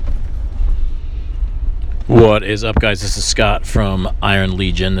What is up, guys? This is Scott from Iron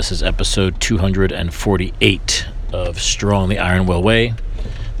Legion. This is episode 248 of Strong the Iron Well Way,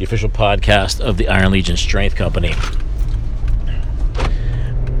 the official podcast of the Iron Legion Strength Company.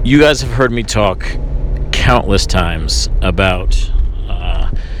 You guys have heard me talk countless times about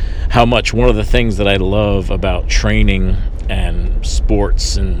how much one of the things that I love about training and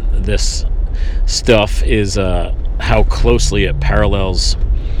sports and this stuff is how closely it parallels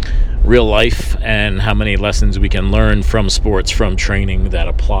real life and how many lessons we can learn from sports, from training, that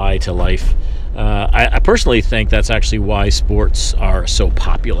apply to life. I personally think that's actually why sports are so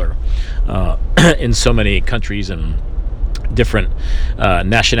popular in so many countries and different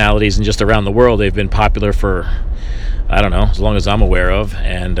nationalities and just around the world. They've been popular for, I don't know, as long as I'm aware of,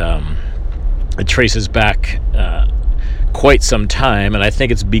 and it traces back quite some time, and I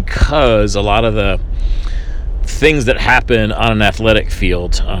think it's because a lot of the things that happen on an athletic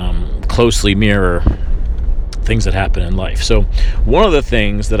field closely mirror things that happen in life. So one of the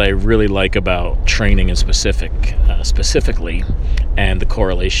things that I really like about training in specifically, and the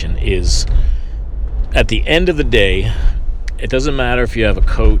correlation is, at the end of the day, it doesn't matter if you have a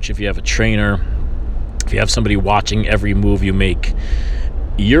coach, if you have a trainer, if you have somebody watching every move you make,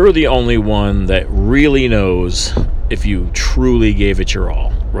 you're the only one that really knows if you truly gave it your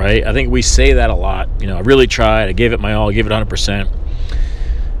all, right? I think we say that a lot. You know, I really tried, I gave it my all, I gave it 100%.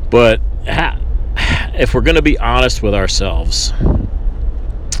 But if we're going to be honest with ourselves,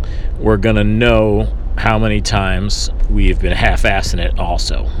 we're going to know how many times we've been half-assing it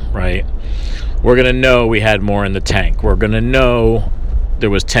also, right? We're going to know we had more in the tank. We're going to know there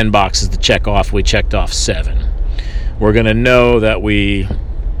was 10 boxes to check off, we checked off 7. We're going to know that we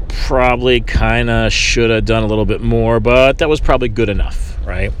probably kind of should have done a little bit more, but that was probably good enough,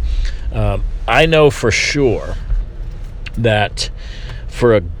 right? I know for sure that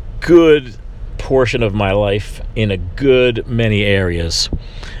for a good portion of my life, in a good many areas,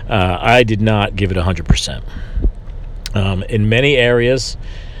 I did not give it 100%. In many areas,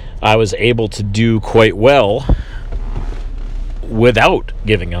 I was able to do quite well without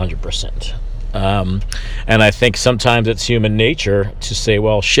giving 100%. And I think sometimes it's human nature to say,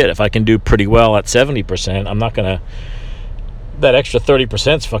 well, shit, if I can do pretty well at 70%, I'm not going to, that extra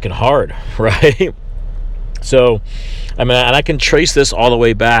 30% is fucking hard, right? So, I mean, and I can trace this all the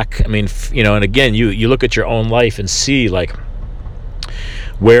way back. I mean, you know, and again, you look at your own life and see, like,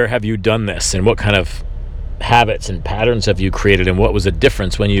 where have you done this and what kind of habits and patterns have you created, and what was the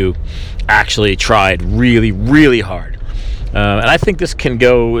difference when you actually tried really, really hard. And I think we can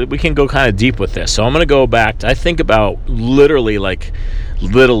go kind of deep with this. So I'm going to go back to, I think about literally like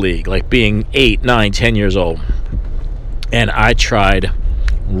Little League, like being 8, 9, 10 years old. And I tried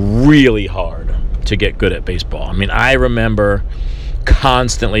really hard to get good at baseball. I mean, I remember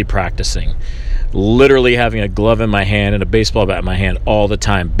constantly practicing, literally having a glove in my hand and a baseball bat in my hand all the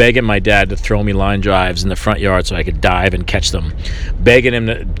time, begging my dad to throw me line drives in the front yard so I could dive and catch them, begging him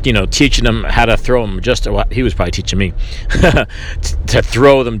to, you know, teaching him how to throw them, he was probably teaching me to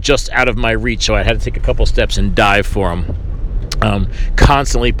throw them just out of my reach, so I had to take a couple steps and dive for them.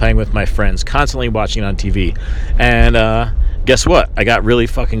 Constantly playing with my friends, constantly watching on TV, and guess what? I got really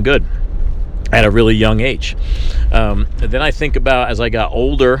fucking good at a really young age. Then I think about, as I got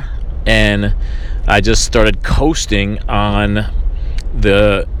older, and I just started coasting on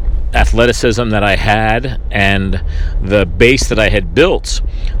the athleticism that I had and the base that I had built.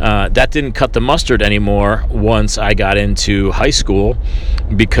 That didn't cut the mustard anymore once I got into high school,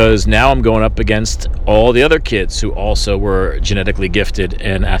 because now I'm going up against all the other kids who also were genetically gifted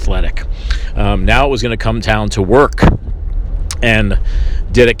and athletic. Now it was going to come down to work and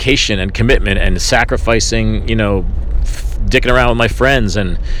dedication and commitment and sacrificing, you know, dicking around with my friends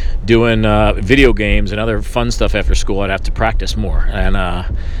and doing video games and other fun stuff after school. I'd have to practice more, and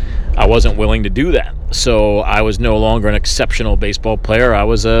I wasn't willing to do that. So I was no longer an exceptional baseball player. I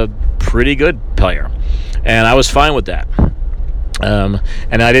was a pretty good player, and I was fine with that.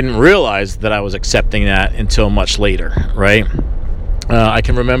 And I didn't realize that I was accepting that until much later, right? I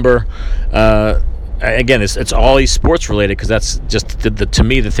can remember, again, it's all sports related, because that's just to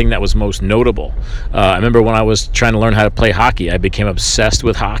me the thing that was most notable. I remember when I was trying to learn how to play hockey, I became obsessed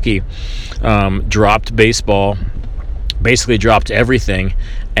with hockey, dropped baseball, basically dropped everything,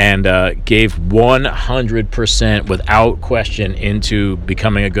 and gave 100% without question into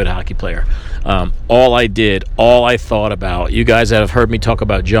becoming a good hockey player. All I thought about, you guys that have heard me talk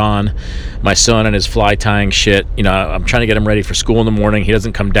about John, my son, and his fly tying shit, you know, I'm trying to get him ready for school in the morning. He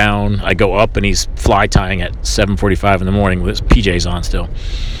doesn't come down. I go up and he's fly tying at 7:45 in the morning with his PJs on still.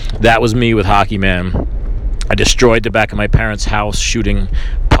 That was me with hockey, man. I destroyed the back of my parents' house shooting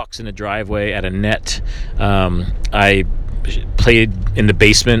pucks pucks in the driveway at a net. I played in the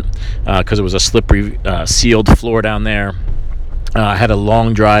basement because it was a slippery, sealed floor down there. I had a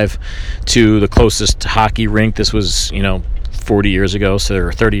long drive to the closest hockey rink. This was, 40 years ago,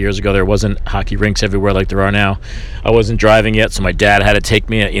 or 30 years ago. There wasn't hockey rinks everywhere like there are now. I wasn't driving yet, so my dad had to take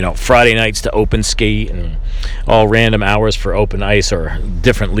me at, Friday nights to open skate and all random hours for open ice or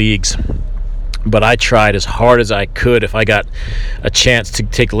different leagues. But I tried as hard as I could. If I got a chance to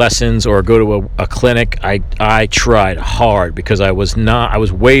take lessons or go to a clinic, I tried hard because I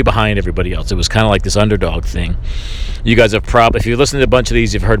was way behind everybody else. It was kind of like this underdog thing. You guys have if you listen to a bunch of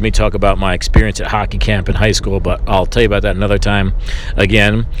these, you've heard me talk about my experience at hockey camp in high school, but I'll tell you about that another time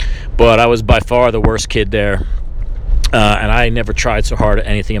again. But I was by far the worst kid there. And I never tried so hard at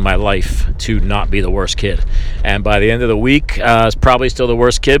anything in my life to not be the worst kid. And by the end of the week, I was probably still the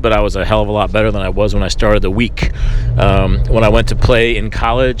worst kid, but I was a hell of a lot better than I was when I started the week. When I went to play in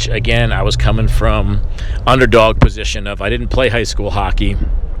college, again, I was coming from underdog position of I didn't play high school hockey.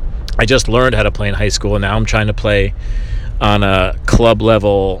 I just learned how to play in high school, and now I'm trying to play on a club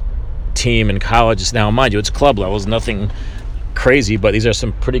level team in college. Now, mind you, it's club level. It's nothing crazy, but these are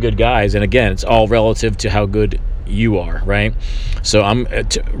some pretty good guys. And again, it's all relative to how good you are, right? So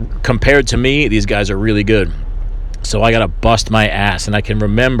compared to me, these guys are really good. So I gotta bust my ass. And I can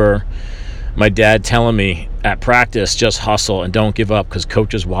remember my dad telling me at practice, just hustle and don't give up, because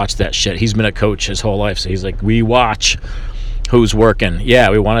coaches watch that shit. He's been a coach his whole life, so he's like, we watch who's working. Yeah,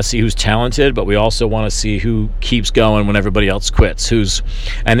 we want to see who's talented, but we also want to see who keeps going when everybody else quits.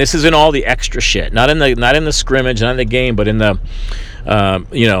 And this is in all the extra shit, not in the scrimmage, not in the game, but in the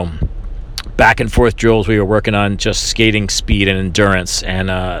back and forth drills. We were working on just skating speed and endurance, and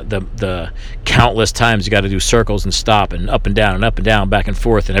the countless times you got to do circles and stop and up and down, back and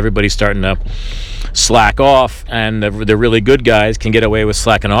forth, and everybody's starting to slack off, and the really good guys can get away with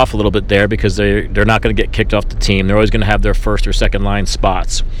slacking off a little bit there because they're not going to get kicked off the team. They're always going to have their first or second line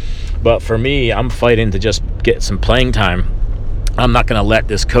spots. But for me, I'm fighting to just get some playing time. I'm not going to let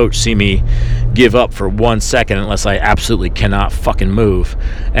this coach see me give up for 1 second unless I absolutely cannot fucking move.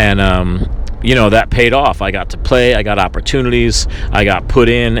 And that paid off. I got to play. I got opportunities. I got put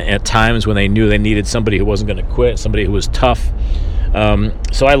in at times when they knew they needed somebody who wasn't going to quit, somebody who was tough.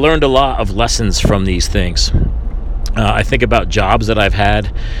 So I learned a lot of lessons from these things. I think about jobs that I've had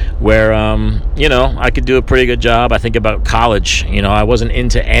where, I could do a pretty good job. I think about college. I wasn't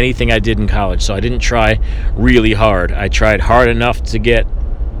into anything I did in college, so I didn't try really hard. I tried hard enough to get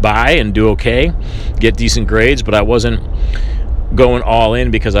by and do okay, get decent grades, but I wasn't going all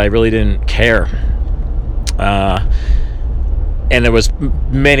in because I really didn't care. And there was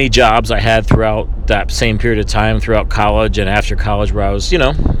many jobs I had throughout that same period of time, throughout college and after college, where I was,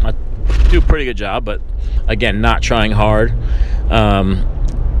 I do a pretty good job, but again, not trying hard.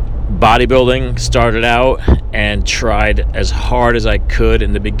 Bodybuilding, started out and tried as hard as I could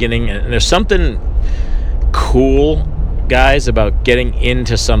in the beginning. And there's something cool, guys, about getting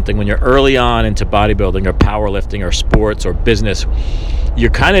into something when you're early on into bodybuilding or powerlifting or sports or business. You're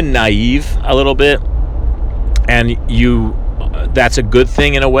kind of naive a little bit, and that's a good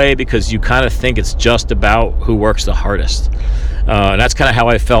thing in a way, because you kind of think it's just about who works the hardest. And that's kind of how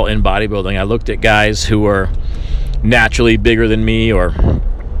I felt in bodybuilding. I looked at guys who were naturally bigger than me or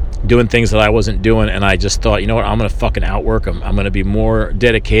doing things that I wasn't doing, and I just thought, you know what, I'm going to fucking outwork them. I'm going to be more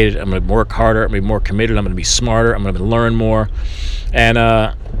dedicated. I'm going to work harder. I'm going to be more committed. I'm going to be smarter. I'm going to learn more. And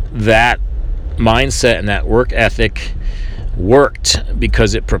that mindset and that work ethic worked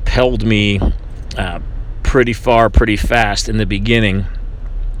because it propelled me pretty far, pretty fast in the beginning.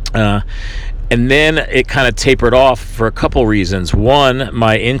 And then it kind of tapered off for a couple reasons. One,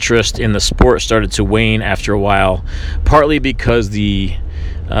 my interest in the sport started to wane after a while, partly because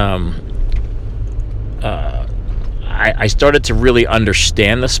I started to really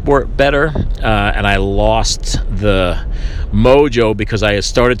understand the sport better, and I lost the mojo because I had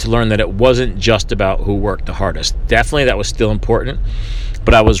started to learn that it wasn't just about who worked the hardest. Definitely that was still important,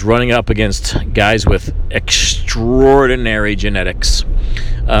 but I was running up against guys with extraordinary genetics,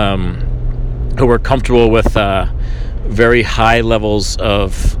 who were comfortable with very high levels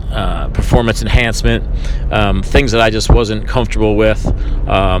of performance enhancement, things that I just wasn't comfortable with,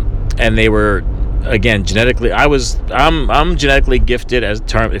 and they were, again, genetically. I'm genetically gifted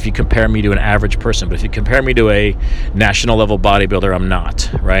if you compare me to an average person, but if you compare me to a national level bodybuilder, I'm not,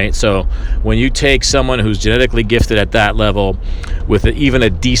 right? So when you take someone who's genetically gifted at that level with even a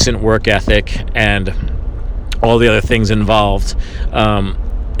decent work ethic and all the other things involved,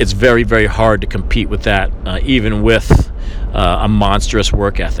 it's very, very hard to compete with that, even with a monstrous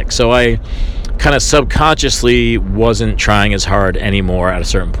work ethic. So I kind of subconsciously wasn't trying as hard anymore at a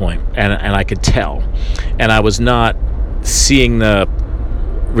certain point, and I could tell, and I was not seeing the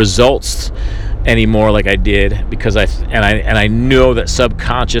results anymore like I did, because I knew that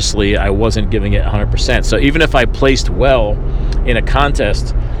subconsciously I wasn't giving it 100%. So even if I placed well in a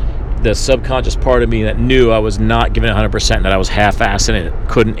contest, the subconscious part of me that knew I was not giving it 100%, that I was half-assing it,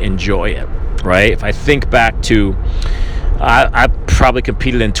 couldn't enjoy it, right? If I think back to, I probably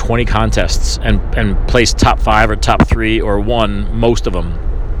competed in 20 contests and placed top 5 or top 3 or won most of them.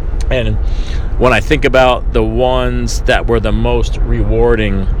 And when I think about the ones that were the most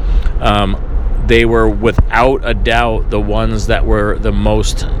rewarding, they were without a doubt the ones that were the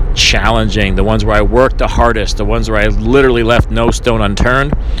most challenging, the ones where I worked the hardest, the ones where I literally left no stone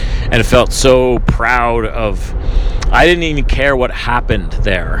unturned and felt so proud of. I didn't even care what happened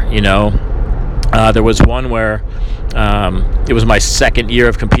there, you know. There was one where it was my second year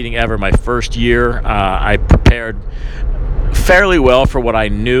of competing ever. My first year, I prepared fairly well for what I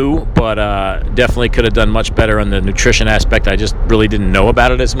knew, but definitely could have done much better on the nutrition aspect. I just really didn't know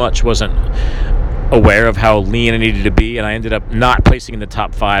about it as much, wasn't aware of how lean I needed to be, and I ended up not placing in the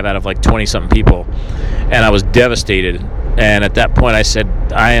top 5 out of like 20-something people, and I was devastated. And at that point I said,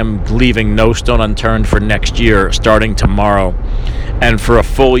 I am leaving no stone unturned for next year, starting tomorrow. And for a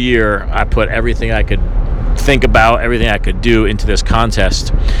full year, I put everything I could think about, everything I could do into this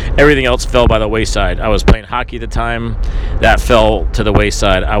contest. Everything else fell by the wayside. I was playing hockey at the time. That fell to the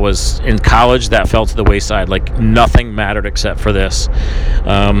wayside. I was in college. That fell to the wayside. Like, nothing mattered except for this.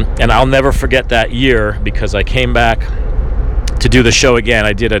 And I'll never forget that year, because I came back to do the show again.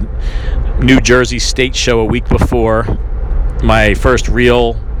 I did a New Jersey state show a week before my first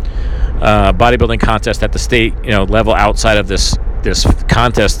real bodybuilding contest at the state, level outside of this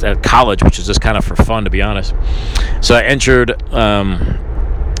contest at college, which is just kind of for fun, to be honest. So I entered,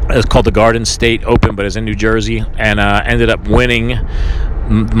 it's called the Garden State Open, but it's in New Jersey, and ended up winning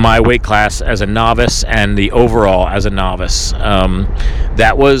my weight class as a novice and the overall as a novice.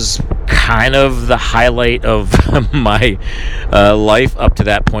 That was kind of the highlight of my life up to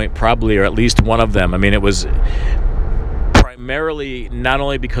that point, probably, or at least one of them. I mean, it was primarily not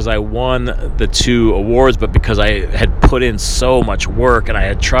only because I won the 2 awards, but because I had put in so much work and I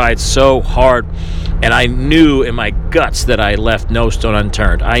had tried so hard, and I knew in my guts that I left no stone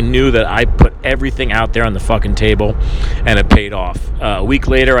unturned. I knew that I put everything out there on the fucking table, and it paid off. A week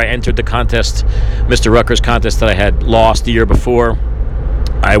later, I entered the contest, Mr. Rutgers contest, that I had lost the year before.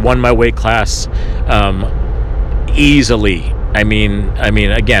 I won my weight class easily. I mean,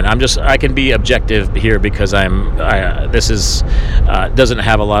 again, I can be objective here, because this is doesn't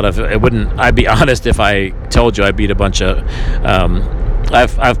have a lot of. I'd be honest if I told you I beat a bunch of.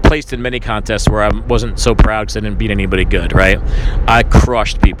 I've placed in many contests where I wasn't so proud because I didn't beat anybody good, right? I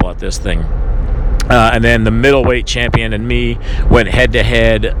crushed people at this thing. And then the middleweight champion and me went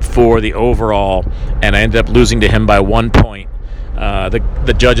head-to-head for the overall, and I ended up losing to him by 1 point.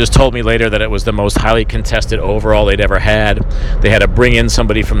 The judges told me later that it was the most highly contested overall they'd ever had. They had to bring in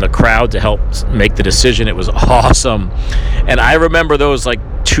somebody from the crowd to help make the decision. It was awesome. And I remember those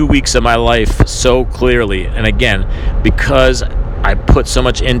 2 weeks of my life so clearly. And again, because I put so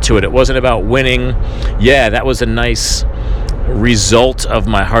much into it, it wasn't about winning. Yeah, that was a nice result of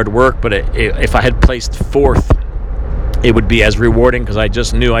my hard work, but if I had placed 4th, it would be as rewarding, because I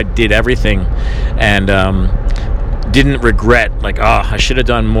just knew I did everything, and didn't regret, I should have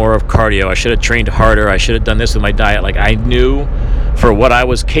done more of cardio, I should have trained harder, I should have done this with my diet. I knew for what I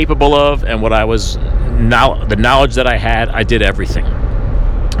was capable of and what I was the knowledge that I had, I did everything.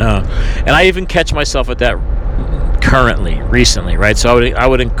 And I even catch myself at that recently, right? So I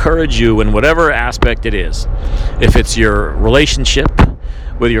would encourage you, in whatever aspect it is, if it's your relationship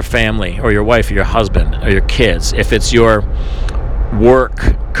with your family or your wife or your husband or your kids, if it's your work,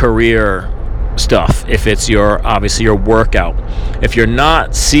 career stuff, if it's obviously your workout, if you're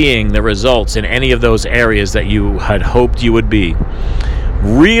not seeing the results in any of those areas that you had hoped you would be,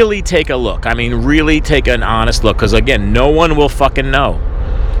 really take a look. I mean, really take an honest look, because again, no one will fucking know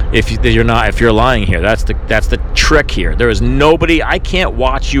if you're lying here. That's the trick here. There is nobody. I can't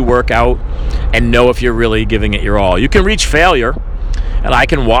watch you work out and know if you're really giving it your all. You can reach failure, and I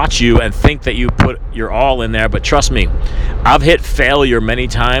can watch you and think that you put your all in there, but trust me, I've hit failure many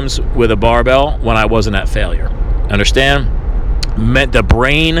times with a barbell when I wasn't at failure. Understand? The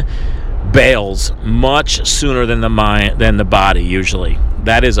brain bails much sooner than the body usually.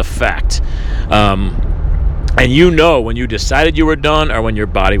 That is a fact. And you know when you decided you were done or when your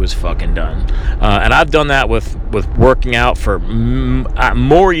body was fucking done. And I've done that with working out for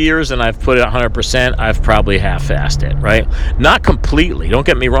more years than I've put it 100%. I've probably half-assed it, right? Not completely, don't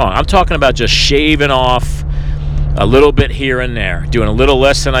get me wrong. I'm talking about just shaving off a little bit here and there, doing a little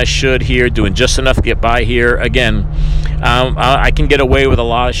less than I should here, doing just enough to get by here. Again, I can get away with a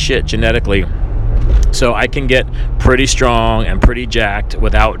lot of shit genetically. So I can get pretty strong and pretty jacked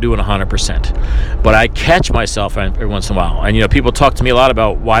without doing 100%. But I catch myself every once in a while. And, people talk to me a lot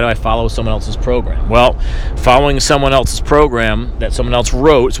about why do I follow someone else's program? Well, following someone else's program that someone else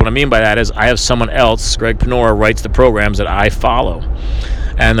wrote, so what I mean by that is I have someone else, Greg Penora, writes the programs that I follow.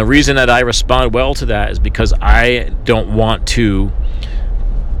 And the reason that I respond well to that is because I don't want to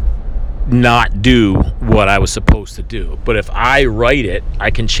not do what I was supposed to do. But if I write it,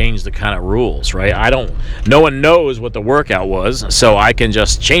 I can change the kind of rules, right? No one knows what the workout was, so I can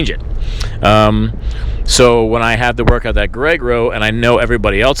just change it. So when I have the workout that Greg wrote, and I know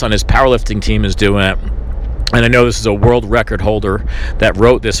everybody else on his powerlifting team is doing it, and I know this is a world record holder that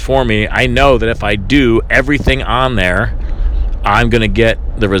wrote this for me, I know that if I do everything on there, I'm going to get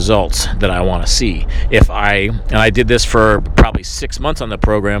the results that I want to see. And I did this for probably 6 months on the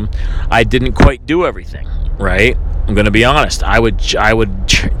program, I didn't quite do everything, right? I'm going to be honest. I would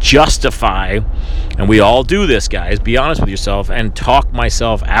justify, and we all do this, guys, be honest with yourself, and talk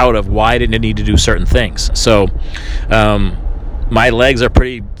myself out of why I didn't need to do certain things. So, my legs are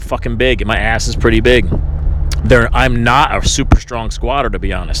pretty fucking big, and my ass is pretty big. I'm not a super strong squatter, to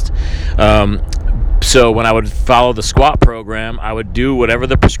be honest. So when I would follow the squat program, I would do whatever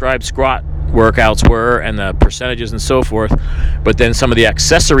the prescribed squat workouts were and the percentages and so forth. But then some of the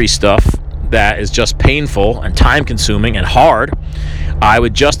accessory stuff that is just painful and time-consuming and hard, I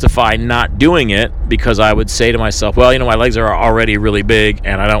would justify not doing it because I would say to myself, well, my legs are already really big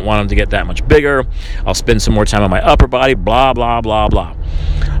and I don't want them to get that much bigger. I'll spend some more time on my upper body, blah, blah, blah, blah.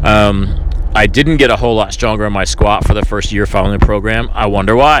 I didn't get a whole lot stronger in my squat for the first year following the program. I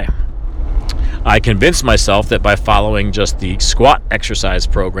wonder why. I convinced myself that by following just the squat exercise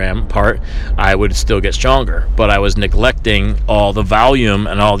program part, I would still get stronger. But I was neglecting all the volume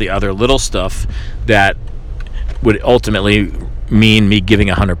and all the other little stuff that would ultimately mean me giving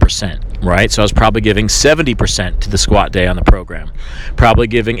 100%, right? So I was probably giving 70% to the squat day on the program, probably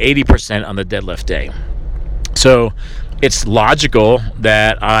giving 80% on the deadlift day. So it's logical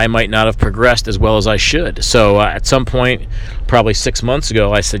that I might not have progressed as well as I should. So at some point, probably 6 months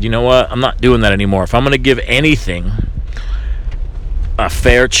ago, I said, you know what? I'm not doing that anymore. If I'm going to give anything a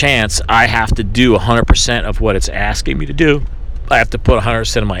fair chance, I have to do 100% of what it's asking me to do. I have to put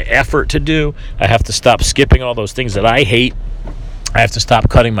 100% of my effort to do. I have to stop skipping all those things that I hate. I have to stop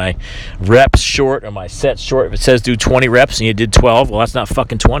cutting my reps short or my sets short. If it says do 20 reps and you did 12, well, that's not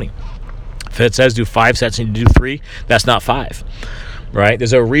fucking 20. If it says do 5 sets and you do 3, that's not 5, right?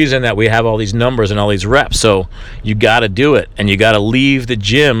 There's a reason that we have all these numbers and all these reps. So you got to do it, and you got to leave the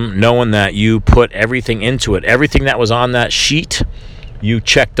gym knowing that you put everything into it. Everything that was on that sheet, you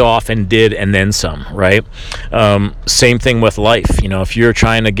checked off and did, and then some, right? Same thing with life. If you're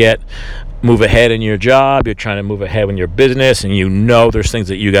trying to move ahead in your job, you're trying to move ahead in your business, and there's things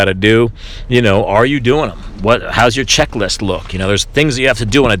that you got to do, are you doing them? How's your checklist look? There's things that you have to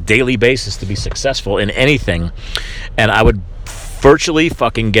do on a daily basis to be successful in anything. And I would virtually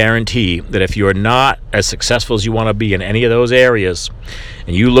fucking guarantee that if you're not as successful as you want to be in any of those areas,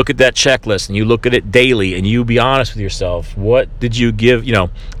 and you look at that checklist and you look at it daily and you be honest with yourself, what did you give,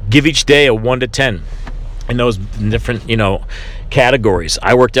 give each day a 1 to 10 in those different, categories.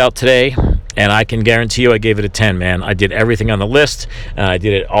 I worked out today, and I can guarantee you I gave it a 10, man. I did everything on the list, and I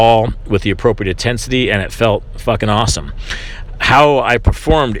did it all with the appropriate intensity, and it felt fucking awesome. How I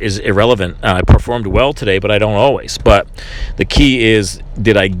performed is irrelevant. I performed well today, but I don't always. But the key is,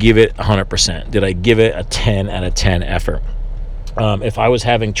 did I give it 100%? Did I give it a 10 out of 10 effort? If I was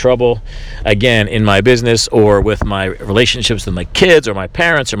having trouble, again, in my business or with my relationships with my kids or my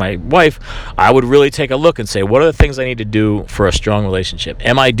parents or my wife, I would really take a look and say, what are the things I need to do for a strong relationship?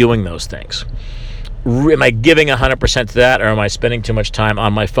 Am I doing those things? Am I giving 100% to that, or am I spending too much time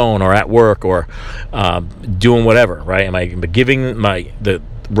on my phone or at work or doing whatever, right? Am I giving the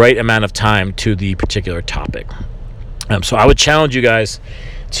right amount of time to the particular topic? So I would challenge you guys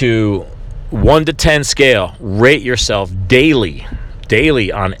to 1 to 10 scale, rate yourself daily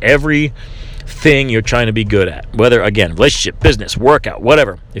on everything you're trying to be good at. Whether, again, relationship, business, workout,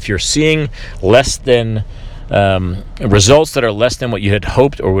 whatever. If you're seeing less than results that are less than what you had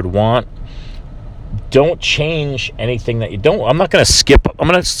hoped or would want, don't change anything that you don't. I'm not going to skip I'm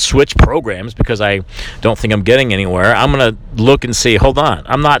going to switch programs because I don't think I'm getting anywhere. I'm going to look and see, hold on,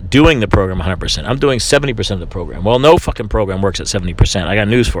 I'm not doing the program 100%. I'm doing 70% of the program. Well, no fucking program works at 70%. I got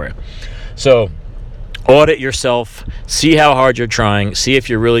news for you. So audit yourself, see how hard you're trying, see if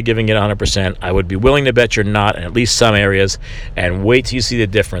you're really giving it 100%. I would be willing to bet you're not in at least some areas, and wait till you see the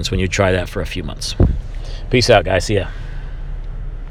difference when you try that for a few months. Peace out, guys. See ya.